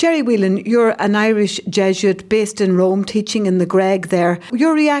Jerry Whelan, you're an Irish Jesuit based in Rome, teaching in the Greg there.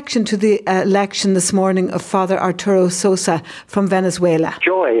 Your reaction to the election this morning of Father Arturo Sosa from Venezuela?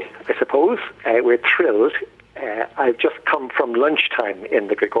 Joy, I suppose. We're thrilled. I've just come from lunchtime in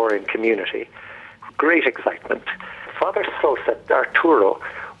the Gregorian community. Great excitement. Father Sosa, Arturo,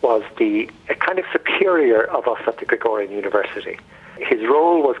 was the kind of superior of us at the Gregorian University. His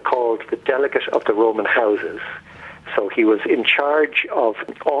role was called the Delegate of the Roman Houses. So he was in charge of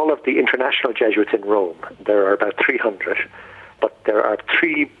all of the international Jesuits in Rome. There are about 300, but there are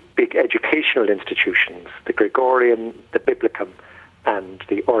three big educational institutions, the Gregorian, the Biblicum, and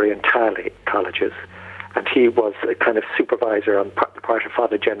the Orientale colleges. And he was a kind of supervisor on the part of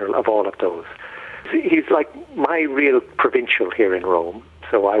Father General of all of those. He's like my real provincial here in Rome.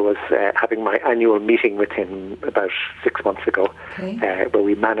 So I was having my annual meeting with him about 6 months ago, where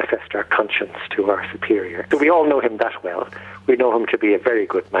we manifest our conscience to our superior. So we all know him that well. We know him to be a very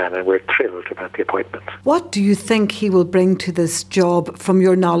good man, and we're thrilled about the appointment. What do you think he will bring to this job from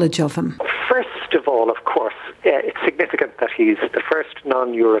your knowledge of him? First of all, of course, it's significant that he's the first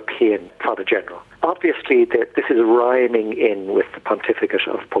non-European Father General. Obviously, this is rhyming in with the pontificate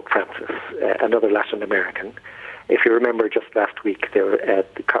of Pope Francis, another Latin American. If you remember, just last week,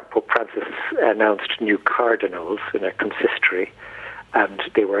 Pope Francis announced new cardinals in a consistory, and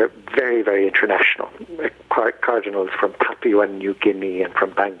they were very, very international. Cardinals from Papua New Guinea and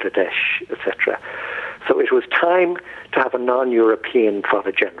from Bangladesh, etc. So it was time to have a non-European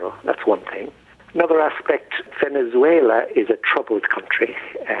Father General. That's one thing. Another aspect, Venezuela is a troubled country,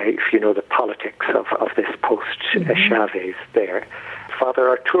 if you know the politics of this post-Chavez there. Father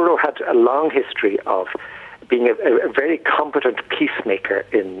Arturo had a long history of being a very competent peacemaker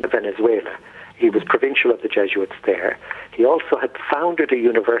in Venezuela. He was provincial of the Jesuits there. He also had founded a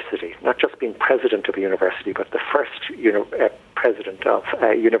university, not just being president of a university, but the first president of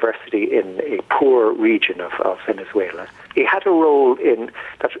a university in a poor region of Venezuela. He had a role in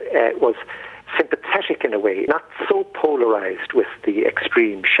that was sympathetic in a way, not so polarized with the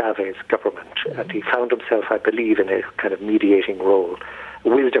extreme Chavez government. And he found himself, I believe, in a kind of mediating role, a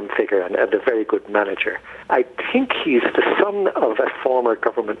wisdom figure and a very good manager. I think he's the son of a former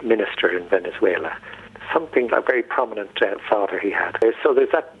government minister in Venezuela. A very prominent father he had. So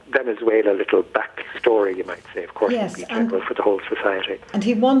there's that Venezuela little backstory, you might say, of course, yes, would be general for the whole society. And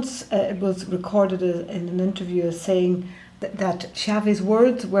he once was recorded in an interview as saying that Chavez's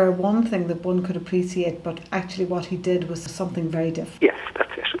words were one thing that one could appreciate, but actually what he did was something very different. Yes,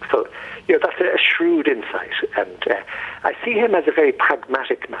 that's it. So, that's a shrewd insight, and I see him as a very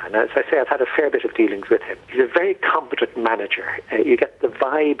pragmatic man. As I say, I've had a fair bit of dealings with him. He's a very competent manager. You get the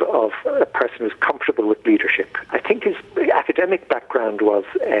vibe of a person who's comfortable with leadership. I think his academic background was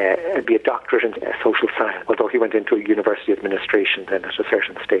be a doctorate in social science, although he went into a university administration then at a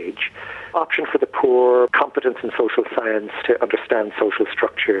certain stage. Option for the poor, competence in social science to understand social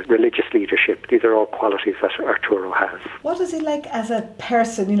structures, religious leadership. These are all qualities that Arturo has. What is he like as a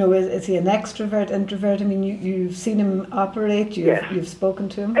person? Is he an extrovert, introvert? I mean, you've seen him operate, you've spoken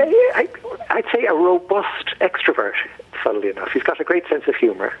to him? I'd say a robust extrovert, funnily enough. He's got a great sense of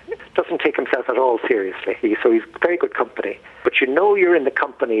humour, doesn't take himself at all seriously, so he's very good company. But you're in the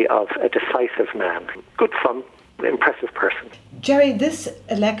company of a decisive man. Good fun, impressive person. Jerry, this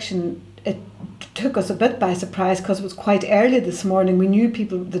election, it took us a bit by surprise because it was quite early this morning. We knew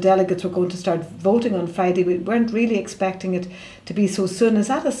the delegates were going to start voting on Friday. We weren't really expecting it to be so soon. Is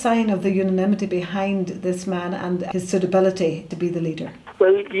that a sign of the unanimity behind this man and his suitability to be the leader?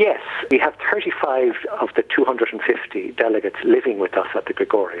 Well, yes. We have 35 of the 250 delegates living with us at the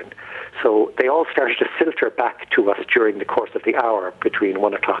Gregorian. So they all started to filter back to us during the course of the hour between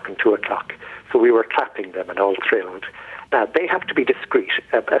 1 o'clock and 2 o'clock. So we were clapping them and all thrilled. Now, they have to be discreet,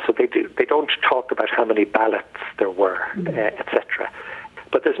 so they don't talk about how many ballots there were, etc.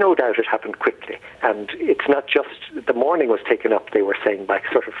 But there's no doubt it happened quickly. And it's not just the morning was taken up, they were saying, by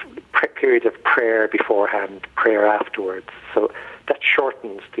sort of periods of prayer beforehand, prayer afterwards. So that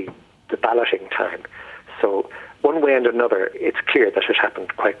shortens the balloting time. So one way and another, it's clear that it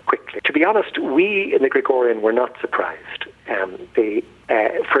happened quite quickly. To be honest, we in the Gregorian were not surprised.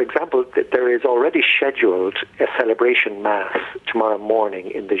 For example, there is already scheduled a celebration mass tomorrow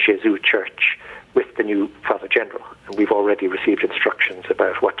morning in the Jesuits church with the new Father General. And we've already received instructions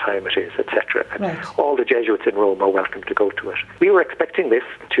about what time it is, etc. Right. All the Jesuits in Rome are welcome to go to it. We were expecting this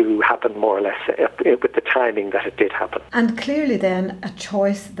to happen more or less with the timing that it did happen. And clearly then a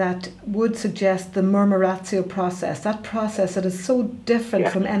choice that would suggest the murmuratio process, that process that is so different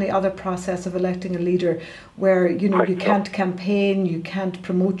from any other process of electing a leader where, you can't campaign, you can't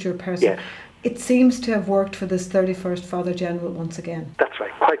promote your person. Yes. It seems to have worked for this 31st Father General once again. That's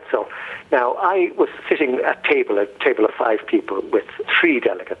right, quite so. Now, I was sitting at a table of 5 people with 3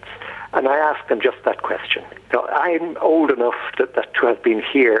 delegates, and I asked them just that question. Now, I'm old enough that to have been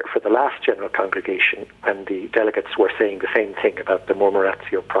here for the last General Congregation, and the delegates were saying the same thing about the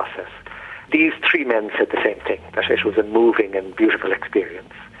Murmuratio process. These 3 men said the same thing, that it was a moving and beautiful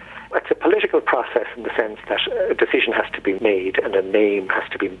experience. It's a political process in the sense that a decision has to be made and a name has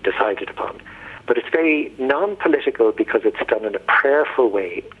to be decided upon. But it's very non-political because it's done in a prayerful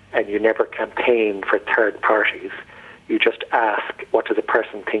way, and you never campaign for third parties. You just ask, what does a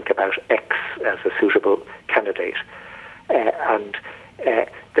person think about X as a suitable candidate?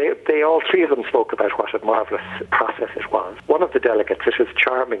 They all 3 of them spoke about what a marvellous process it was. One of the delegates, it was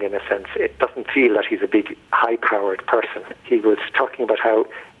charming in a sense, it doesn't feel that he's a big high-powered person. He was talking about how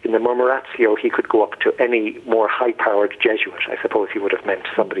in the Murmuratio he could go up to any more high-powered Jesuit. I suppose he would have meant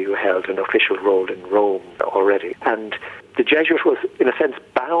somebody who held an official role in Rome already. And the Jesuit was, in a sense,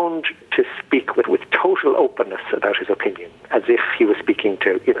 bound to speak with total openness about his opinion, as if he was speaking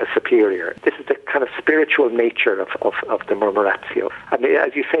to a superior. This is the kind of spiritual nature of the Murmuratio. And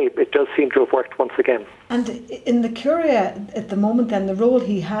as you say, it does seem to have worked once again. And in the Curia at the moment then, the role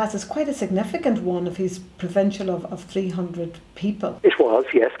he has is quite a significant one if he's provincial of 300 people. It was,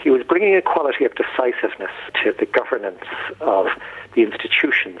 yes. He was bringing a quality of decisiveness to the governance of the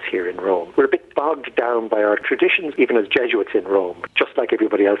institutions here in Rome. We're a bit bogged down by our traditions, even as Jesuits in Rome, just like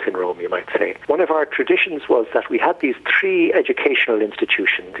everybody else in Rome, you might say. One of our traditions was that we had these 3 educational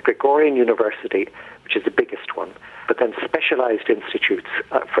institutions, the Gregorian University, which is the biggest one, but then specialized institutes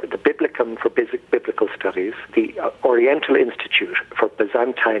for the Biblicum for biblical studies, the Oriental Institute for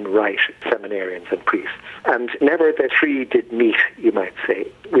Byzantine Rite seminarians and priests. And never the 3 did meet, you might say.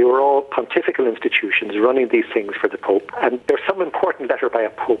 We were all pontifical institutions running these things for the Pope. And there's some important letter by a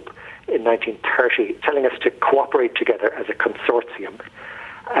Pope in 1930 telling us to cooperate together as a consortium.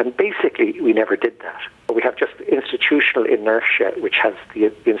 And basically, we never did that. We have just institutional inertia, which has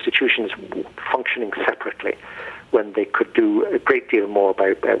the institutions functioning separately when they could do a great deal more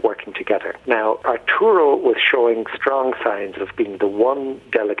by working together. Now, Arturo was showing strong signs of being the one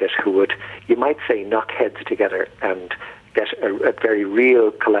delegate who would, you might say, knock heads together and get a very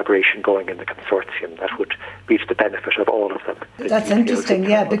real collaboration going in the consortium that would be to the benefit of all of them. That's interesting,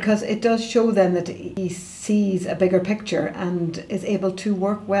 yeah, because it does show then that he sees a bigger picture and is able to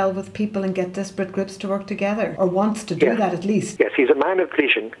work well with people and get disparate groups to work together, or wants to do that at least. Yes, he's a man of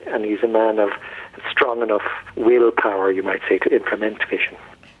vision, and he's a man of strong enough willpower, you might say, to implement vision.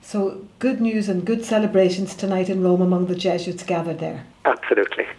 So good news and good celebrations tonight in Rome among the Jesuits gathered there. Absolutely.